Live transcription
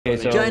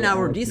Join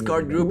our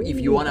Discord group if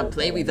you wanna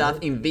play with us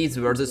in this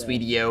versus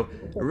video.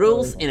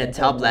 Rules in the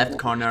top left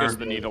corner. Here's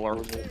the needler.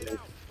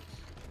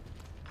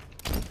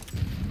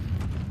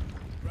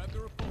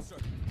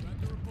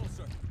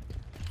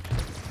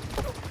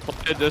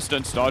 Play a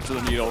distance, dodge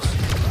the needles.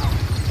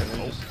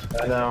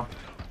 I know.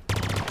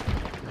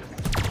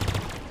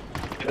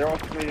 They're all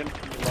coming in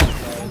from the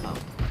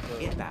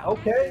left side.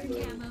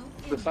 Okay.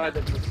 The side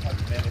that just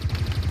has managed.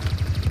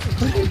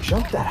 How did you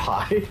jump that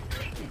high?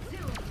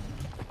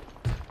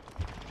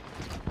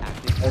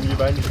 And you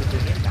bind your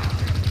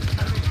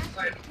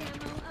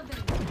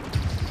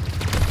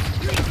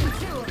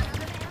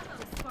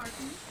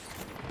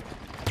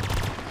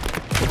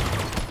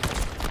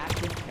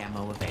Active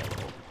camo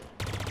available.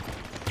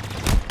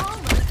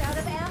 Almost out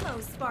of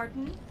ammo,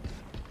 Spartan.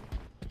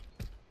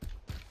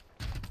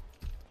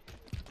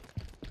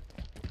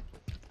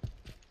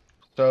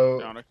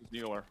 So Onyx is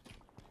needler.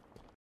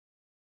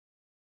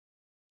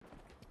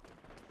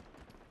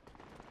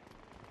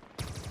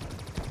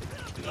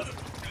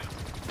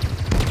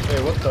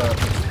 hey, what the?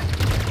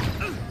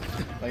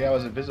 That guy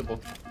was invisible.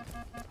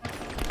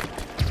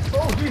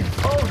 Oh jeez!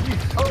 Oh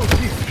jeez! Oh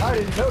jeez! I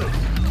didn't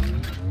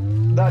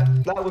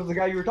notice. That was the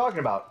guy you were talking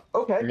about.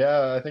 Okay.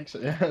 Yeah, I think so.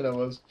 Yeah, that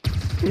was.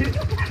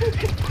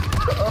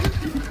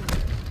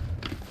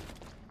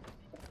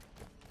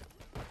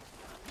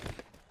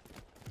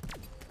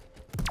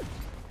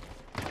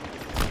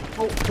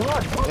 Oh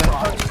god! What?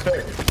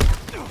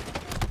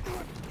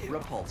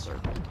 Repulsor.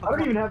 I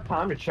don't even have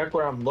time to check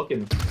where I'm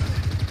looking.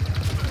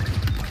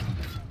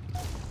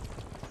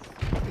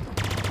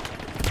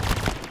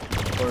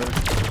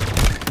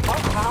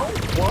 How?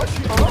 What?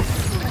 Huh?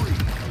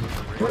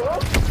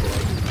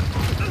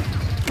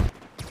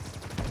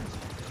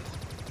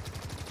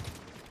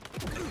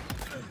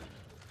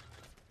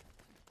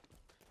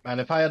 Man,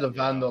 if I had a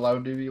Vandal, I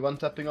would be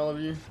one-tapping all of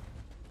you.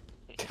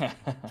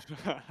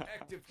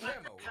 Active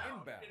camo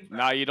inbound.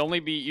 Nah, you'd only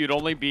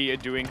be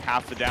doing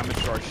half the damage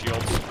to our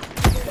shields.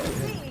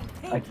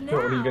 I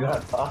don't even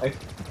have time.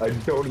 I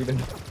don't even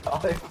have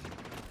time.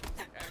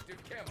 Active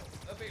camo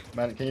available.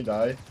 Man, can you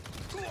die?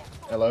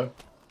 Hello?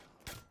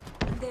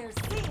 They're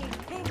seeing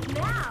pink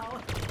now.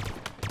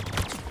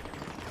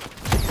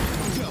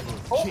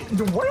 Oh,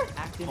 what?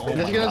 Active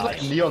This guy's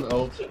like Neon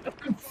ult.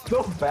 I'm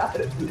so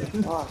bad at this.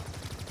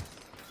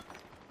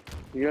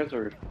 You guys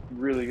are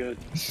really good.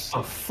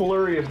 A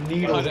flurry of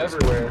needles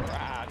everywhere.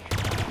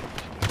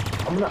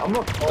 I'm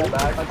gonna fall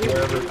back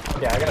wherever.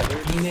 Okay, I got a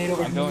teammate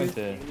over here. I'm going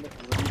to.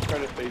 When you try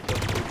to face up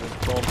to this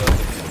ball,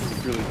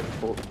 it's really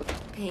difficult.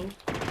 Pink.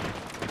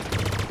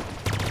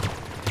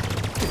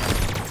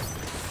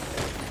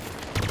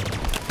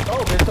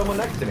 Oh, there's someone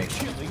next to me.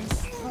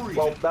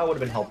 Well, that would have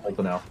been helpful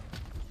to know.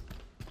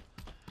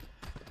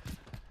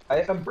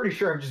 I'm pretty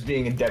sure I'm just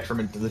being a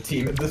detriment to the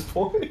team at this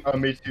point. Oh,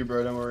 me too,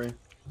 bro. Don't worry.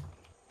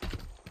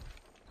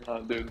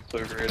 Not doing so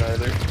great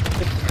either.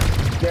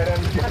 Get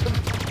him! Get him!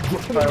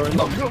 Alright, we're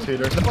not two.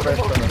 There's no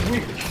pressure on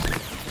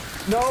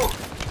us. No!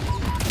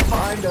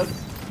 Behind us!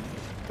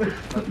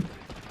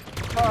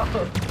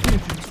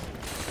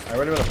 I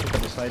really want to pick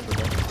up the sniper,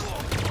 bro.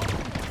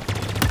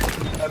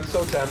 I'm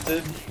so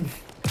tempted.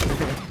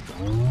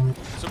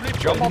 Somebody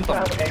jump off the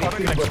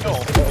Anything but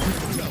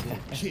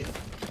kill.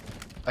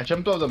 I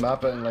jumped off the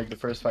map in like the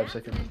first 5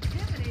 seconds.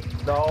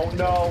 No,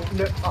 no,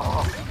 no.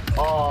 Oh,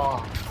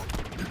 oh.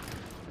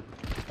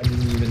 I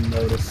didn't even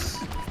notice.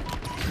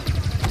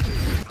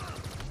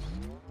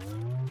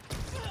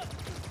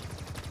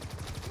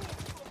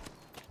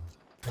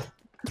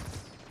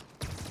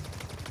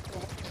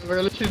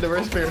 We're literally the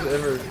worst players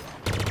ever.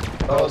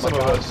 Oh, some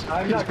of us.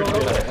 I'm not going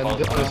over there. And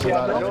this is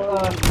Yeah,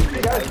 bad.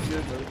 hey guys.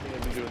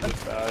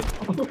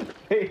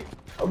 Hey,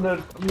 I'm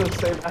gonna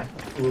stay back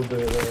a little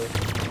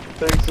bit.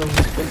 Take some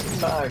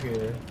time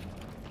here.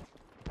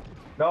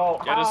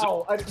 No, Get his-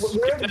 how?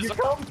 Where did you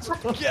come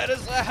from? Get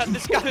his ass!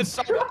 This guy is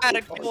so bad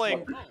at killing.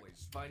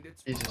 Always find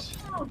its Jesus.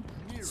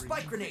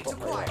 Spike grenades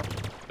acquired.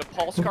 The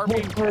pulse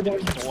carbine kill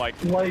like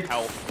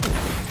health.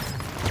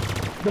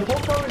 The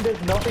pulse carbine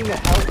does nothing to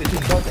help, it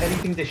just does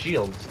anything to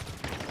shields.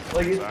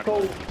 Like,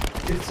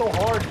 it's so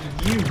hard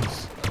to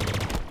use.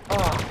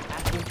 Ah.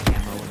 Active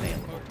camo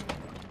available.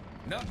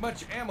 not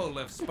much ammo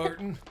left,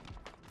 Spartan.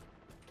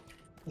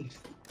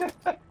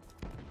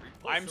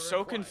 I'm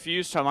so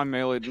confused how my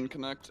melee didn't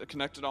connect. It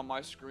connected on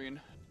my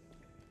screen.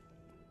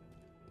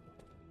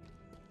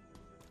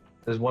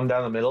 There's one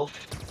down the middle.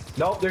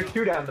 Nope, there's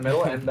two down the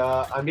middle, and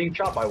I'm being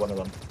shot by one of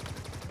them.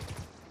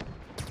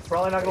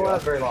 Probably not gonna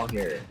last very long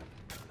here.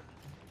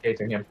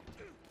 Chasing him.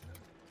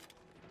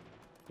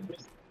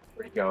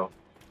 Where'd he go?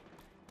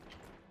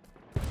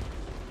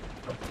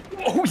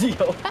 Oh,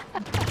 yo!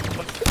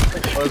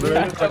 Oh, is there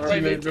any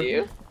teammate,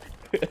 bro?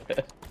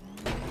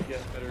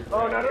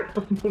 Oh,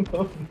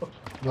 no.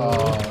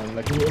 Oh,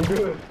 like,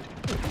 Good.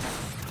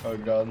 oh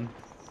god.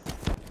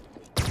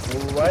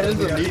 Why does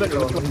the leader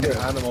look like an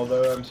animal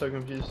though? I'm so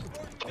confused.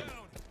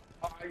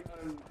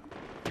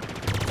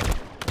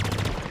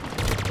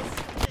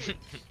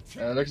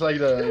 It looks like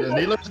the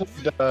needler's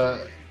like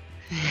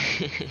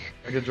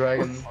Like a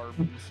dragon.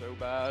 So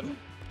bad.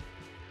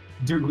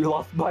 Dude, we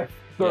lost by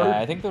 30. Yeah,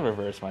 I think the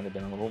reverse might have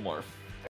been a little more